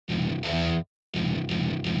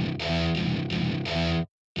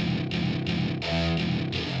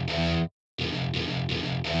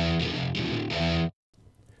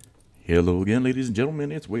Hello again, ladies and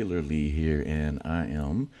gentlemen. It's Whaler Lee here, and I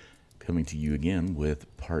am coming to you again with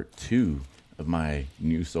part 2 of my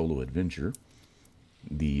new solo adventure,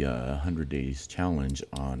 the 100 Days Challenge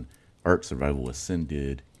on Ark Survival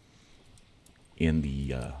Ascended in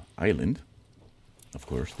the island. Of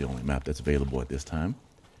course, the only map that's available at this time.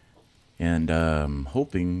 And I'm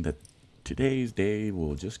hoping that today's day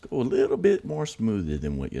will just go a little bit more smoother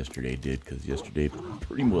than what yesterday did, because yesterday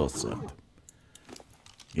pretty well sucked.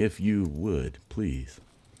 If you would, please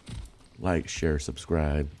like, share,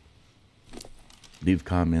 subscribe, leave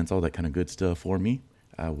comments, all that kind of good stuff for me.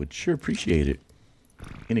 I would sure appreciate it.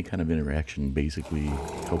 Any kind of interaction basically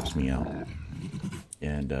helps me out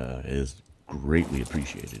and is greatly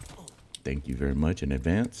appreciated. Thank you very much in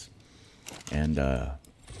advance. And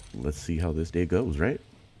let's see how this day goes, right?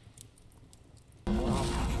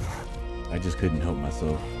 I just couldn't help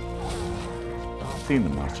myself. Seeing the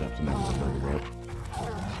moss chops and everything loaded up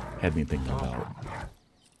had me thinking about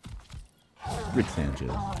Rick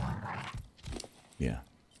Sanchez. Yeah.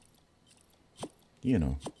 You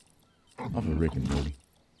know, off of Rick and Morty.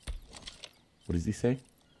 What does he say?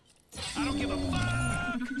 I don't give a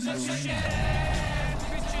fuck. Let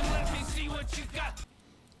me see what you got.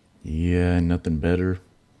 Yeah, nothing better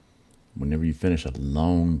whenever you finish a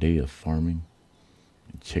long day of farming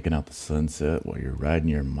and checking out the sunset while you're riding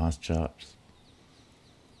your moss chops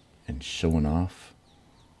and showing off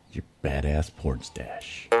your badass porn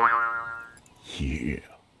stash. Yeah.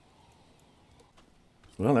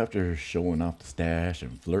 Well, after showing off the stash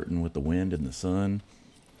and flirting with the wind and the sun,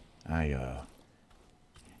 I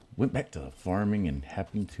went back to farming and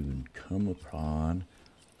happened to come upon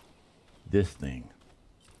this thing.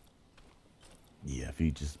 Yeah, if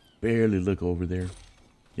you just barely look over there,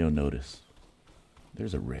 you'll notice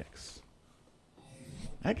there's a Rex.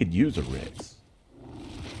 I could use a Rex.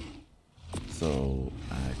 So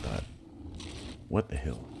I thought, what the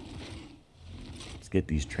hell? Let's get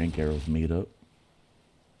these trank arrows made up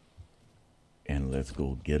and let's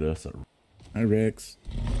go get us a... Hi, Rex.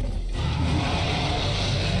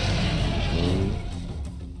 Oh,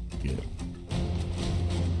 yeah.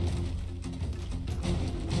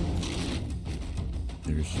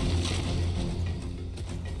 There's she.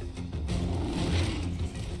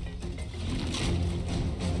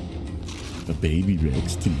 A baby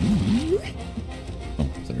Rex too. Oh,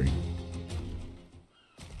 sorry.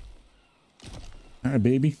 Hi,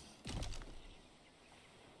 baby.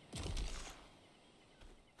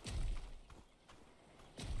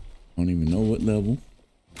 Don't even know what level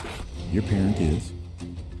your parent is.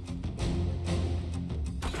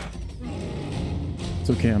 It's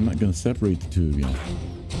okay, I'm not gonna separate the two of y'all.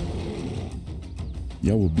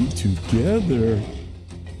 Y'all will be together.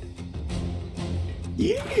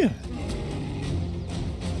 Yeah.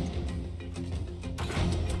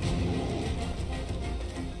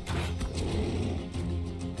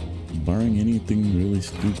 Barring anything really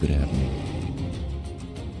stupid happening.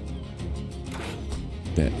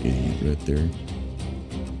 That idiot right there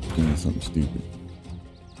doing something stupid.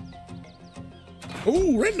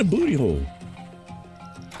 Oh, right in the booty hole.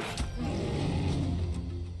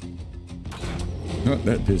 Oh,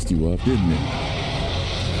 that pissed you off, didn't it?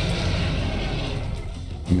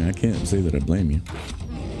 I mean, I can't say that I blame you.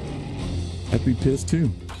 I'd be pissed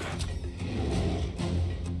too.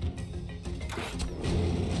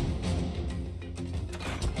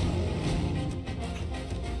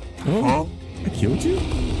 Oh, I killed you?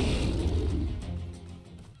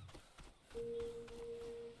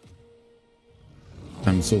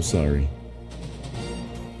 I'm so sorry.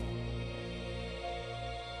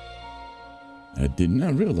 I did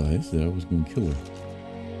not realize that I was going to kill her.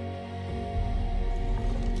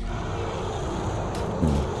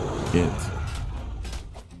 No, it.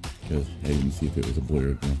 Because I didn't see if it was a boy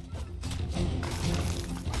or a girl.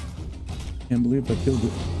 Can't believe I killed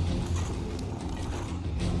it.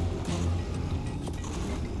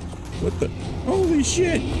 What the? Holy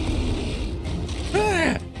shit!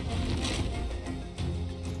 Ah!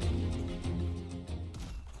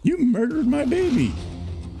 You murdered my baby!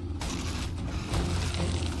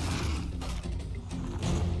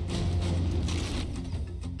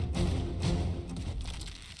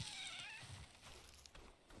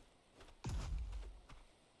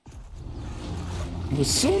 I was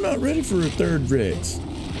so not ready for a third Rex.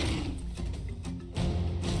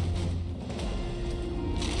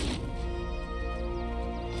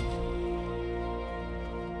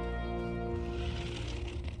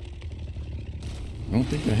 I don't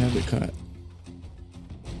think I have it caught.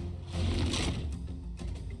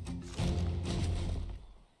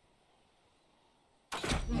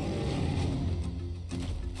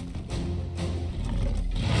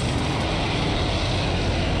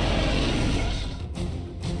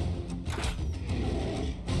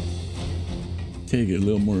 take it a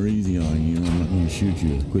little more easy on you. I'm not going to shoot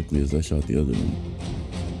you as quickly as I shot the other one.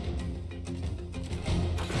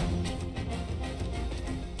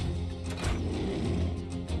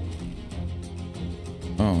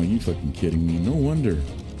 Oh, you fucking kidding me? No wonder.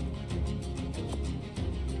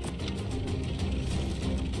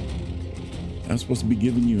 I'm supposed to be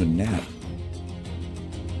giving you a nap.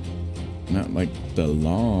 Not like the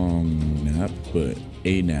long nap, but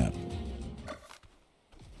a nap.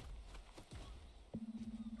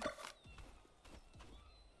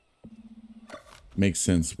 Makes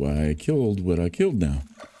sense why I killed what I killed now.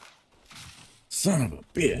 Son of a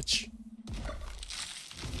bitch.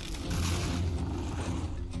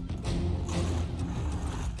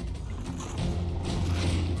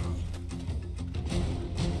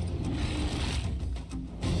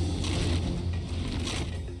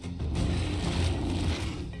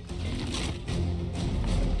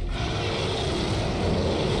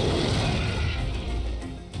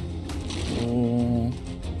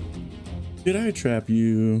 Did I trap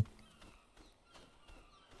you?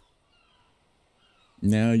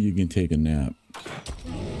 Now you can take a nap.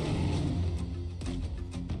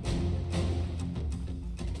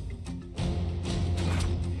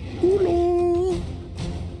 Gulo!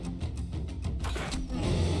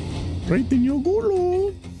 Right in your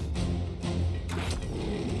gulo!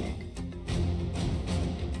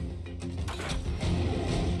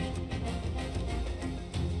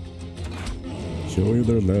 She'll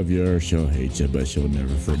either love you or she'll hate you, but she'll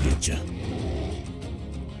never forget you.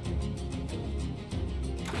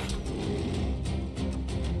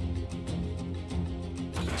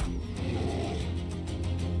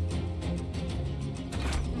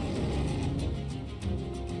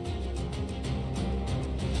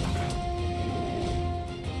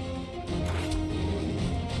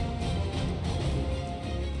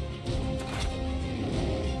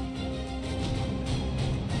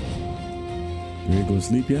 Ready to go to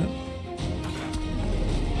sleep yet?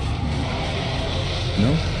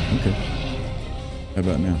 No? Okay. How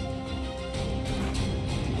about now?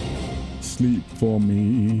 Sleep for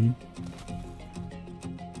me.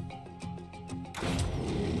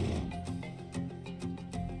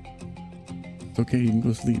 It's okay, you can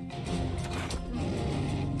go sleep.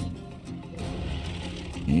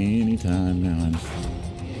 Anytime now.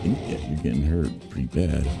 I think that you're getting hurt pretty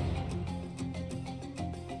bad.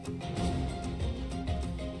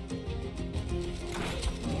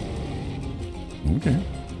 Okay.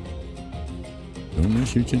 Don't let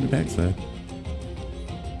shoot you in the backside.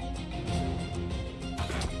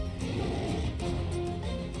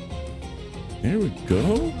 There we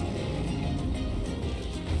go.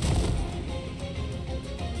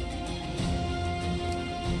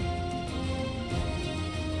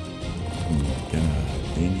 Oh my god,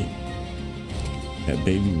 dang it. That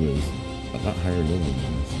baby was a lot higher level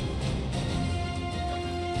than this.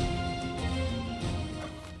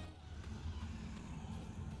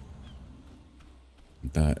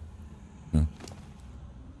 That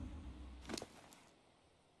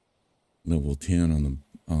level 10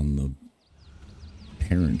 on the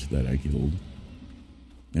parent that I killed.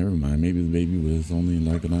 Never mind, maybe the baby was only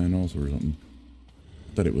like a 9 also or something.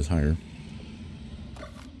 Thought it was higher.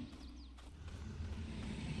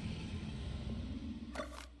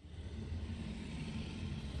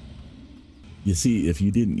 You see, if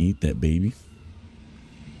you didn't eat that baby,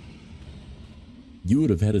 you would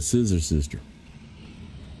have had a scissor sister.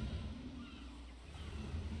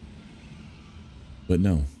 But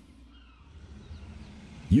no.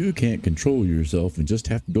 You can't control yourself and just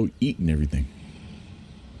have to go eating everything.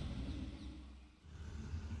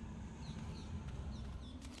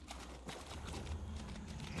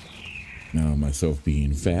 Now, myself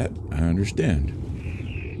being fat, I understand.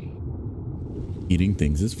 Eating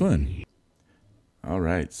things is fun. All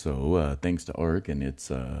right, so thanks to Ark and its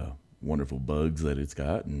wonderful bugs that it's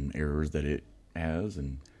got and errors that it has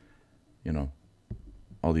and, you know,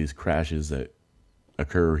 all these crashes that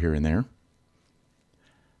occur here and there,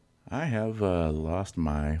 I have lost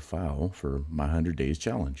my file for my 100 days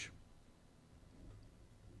challenge.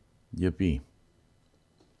 Yippee.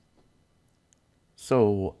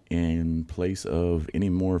 So in place of any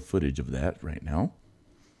more footage of that right now,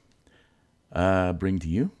 I bring to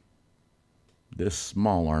you this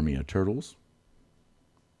small army of turtles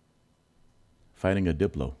fighting a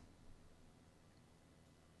Diplo.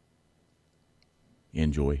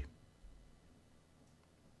 Enjoy.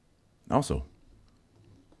 Also,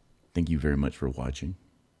 thank you very much for watching.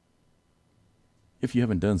 If you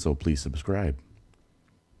haven't done so, please subscribe.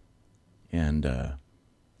 And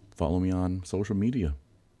follow me on social media.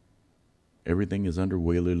 Everything is under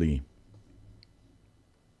Whaler Lee.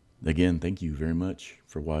 Again, thank you very much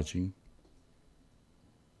for watching.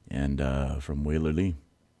 And from Whaler Lee,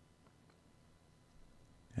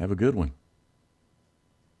 have a good one.